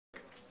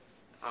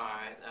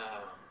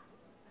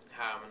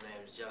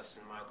is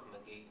Justin Michael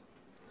McGee.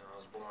 I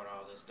was born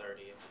August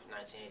 30th,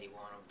 1981.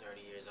 I'm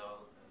 30 years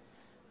old.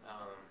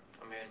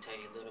 I'm here to tell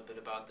you a little bit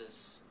about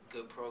this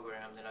good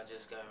program that I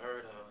just got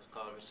heard of. It's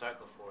called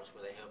Recycle Force,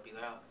 where they help you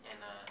out.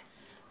 And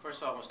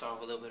first of all, I'm gonna start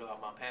with a little bit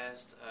about my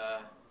past.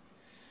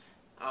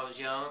 I was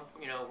young,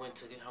 I went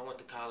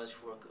to college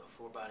for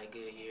about a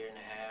good year and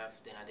a half.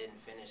 Then I didn't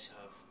finish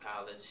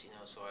college,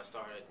 so I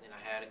started, and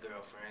I had a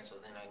girlfriend. So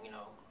then you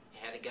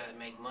had to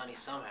make money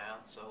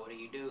somehow. So what do?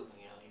 You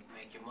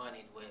make your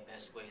money the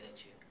best way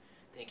that you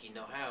think you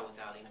know how,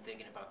 without even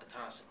thinking about the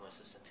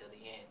consequences until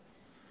the end.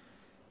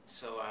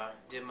 So I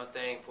did my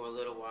thing for a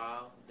little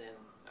while. Then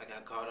I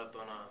got caught up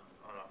on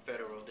a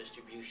federal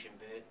distribution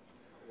bid.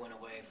 Went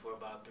away for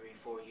about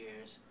 3-4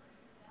 years.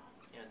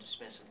 Just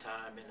spent some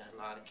time in a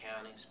lot of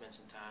counties, spent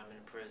some time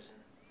in prison.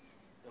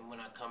 And when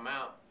I come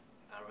out,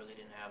 I really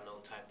didn't have no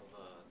type of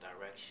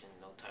direction,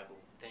 no type of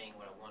thing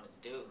what I wanted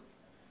to do,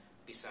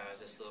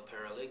 besides this little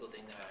paralegal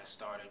thing that I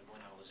started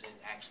when I was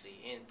actually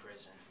in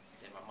prison,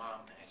 that my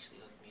mom actually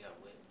hooked me up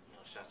with.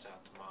 Shouts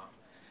out to mom.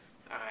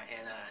 Alright,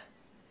 and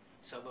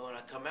but when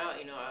I come out,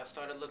 I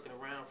started looking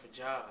around for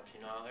jobs.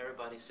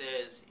 Everybody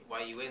says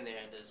while you in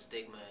there, the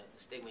stigma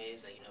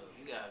is that,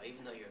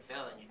 even though you're a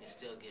felon, you can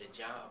still get a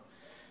job.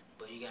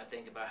 But you got to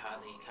think about how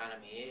the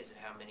economy is and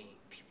how many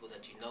people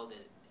that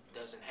that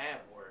doesn't have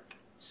work.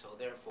 So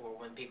therefore,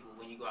 when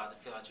you go out to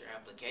fill out your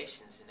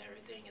applications and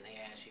everything, and they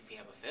ask you if you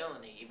have a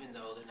felony, even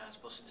though they're not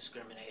supposed to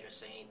discriminate or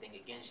say anything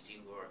against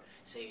you, or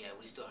say, yeah,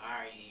 we still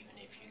hire you even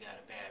if you got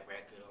a bad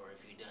record, or if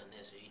you done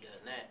this or you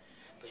done that.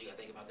 But you got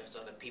to think about there's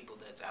other people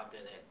that's out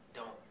there that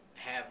don't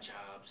have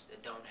jobs,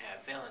 that don't have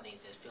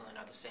felonies, that's filling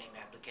out the same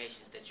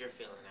applications that you're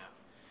filling out.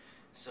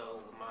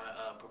 So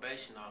my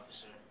probation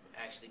officer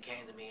actually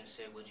came to me and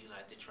said, would you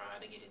like to try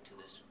to get into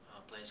this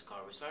place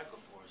called Recycle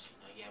Force?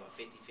 You have a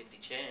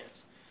 50-50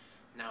 chance.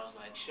 And I was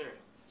like, sure.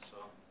 So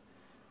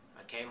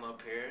I came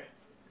up here,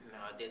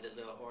 I did the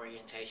little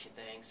orientation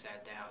thing,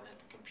 sat down at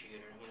the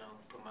computer,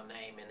 put my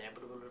name in there,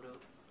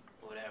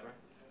 whatever.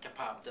 I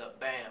popped up,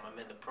 bam, I'm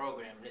in the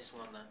program. This is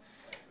one of the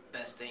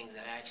best things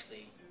that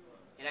actually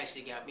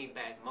got me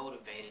back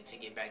motivated to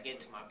get back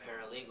into my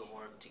paralegal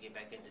work, to get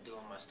back into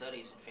doing my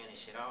studies and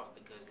finish it off,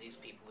 because these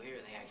people here,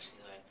 they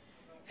actually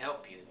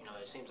help you.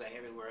 It seems like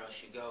everywhere else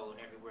you go and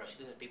everywhere else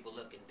you do, people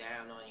looking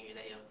down on you.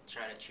 They don't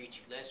try to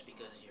treat you less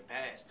because of your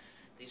past.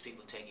 These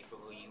people take you for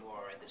who you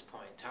are at this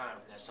point in time,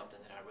 and that's something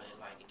that I really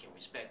like and can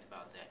respect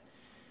about that.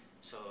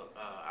 So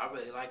I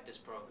really like this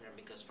program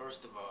because,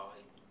 first of all,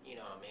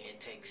 it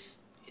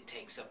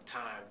takes up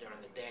time during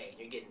the day.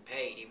 You're getting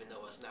paid even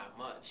though it's not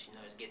much.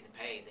 It's getting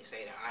paid. They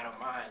say that I don't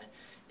mind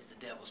is the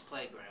devil's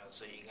playground,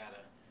 so you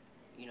gotta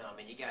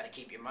you got to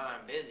keep your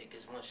mind busy,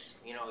 because once,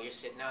 you're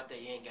sitting out there,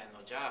 you ain't got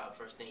no job,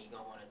 first thing you're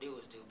going to want to do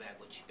is do back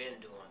what you've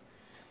been doing.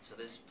 So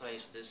this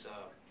place,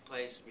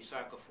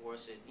 Recycle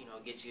Force, it,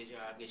 gets you a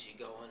job, gets you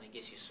going, it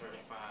gets you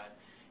certified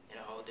in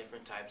a whole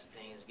different types of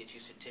things, gets you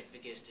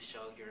certificates to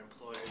show your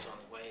employers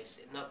on the way. It's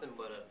nothing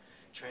but a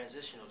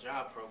transitional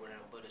job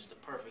program, but it's the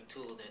perfect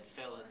tool that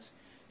felons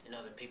and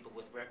other people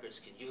with records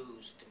can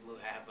use to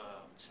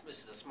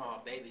this is a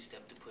small baby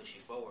step to push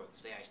you forward,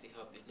 because they actually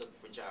help you look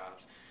for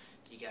jobs.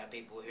 You got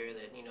people here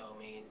that, you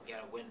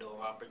got a window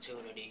of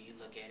opportunity you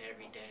look at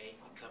every day.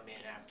 You come in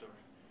after,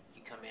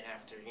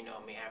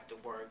 after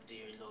work, do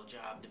your little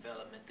job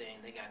development thing.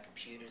 They got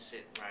computers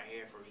sitting right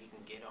here for you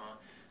can get on,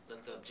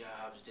 look up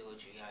jobs, do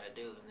what you got to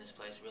do. And this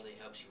place really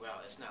helps you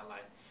out. It's not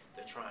like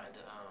they're trying to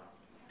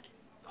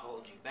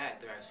hold you back.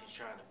 They're actually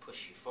trying to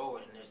push you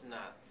forward. And there's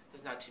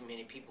not too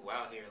many people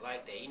out here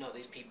like that.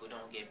 These people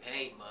don't get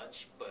paid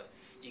much, but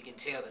you can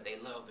tell that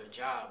they love their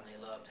job and they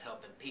love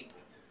helping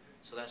people.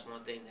 So that's one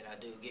thing that I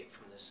do get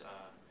from this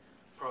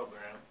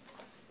program,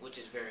 which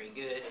is very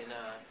good. And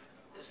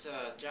this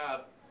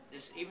job,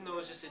 even though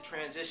it's just a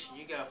transition,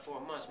 you got 4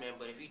 months, man.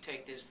 But if you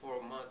take this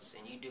 4 months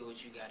and you do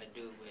what you got to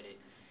do with it,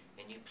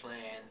 and you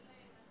plan,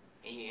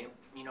 and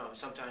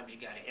sometimes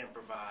you got to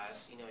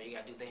improvise. You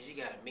got to do things. You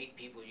got to meet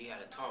people. You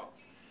got to talk.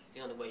 The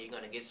only way you're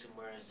going to get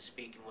somewhere is to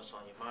speak and what's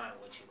on your mind,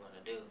 what you want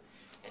to do.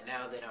 And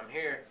now that I'm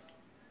here,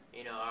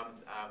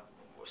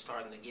 we're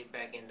starting to get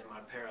back into my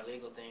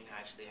paralegal thing. I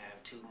actually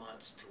have 2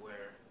 months to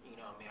where,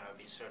 I'll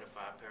be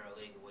certified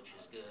paralegal, which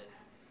is good.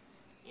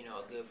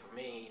 Good for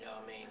me,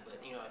 But,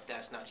 if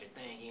that's not your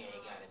thing, you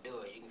ain't got to do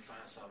it. You can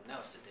find something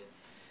else to do.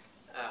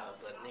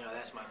 But,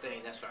 that's my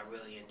thing. That's what I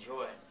really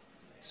enjoy.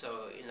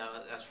 So,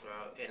 that's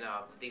what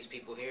with these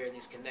people here and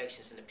these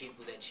connections and the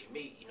people that you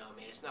meet,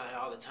 it's not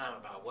all the time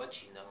about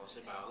what you know. It's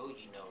about who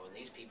you know. And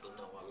these people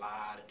know a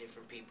lot of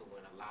different people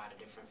in a lot of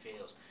different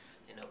fields.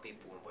 They know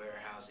people in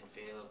warehousing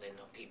fields. They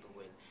know people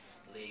in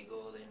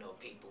legal. They know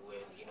people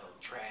in,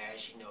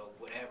 trash,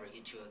 whatever.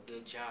 Get you a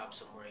good job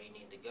somewhere you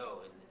need to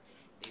go. And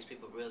these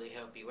people really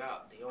help you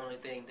out. The only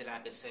thing that I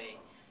could say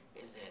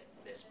is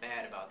that's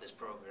bad about this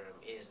program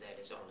is that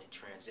it's only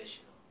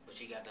transitional. But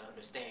you got to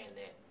understand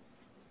that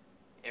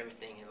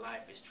everything in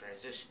life is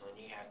transitional, and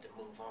you have to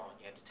move on.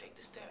 You have to take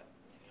the step.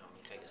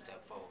 Take a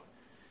step forward.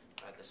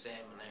 Like I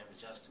said, my name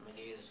is Justin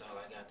McGee. That's all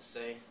I got to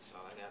say. That's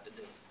all I got to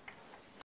do.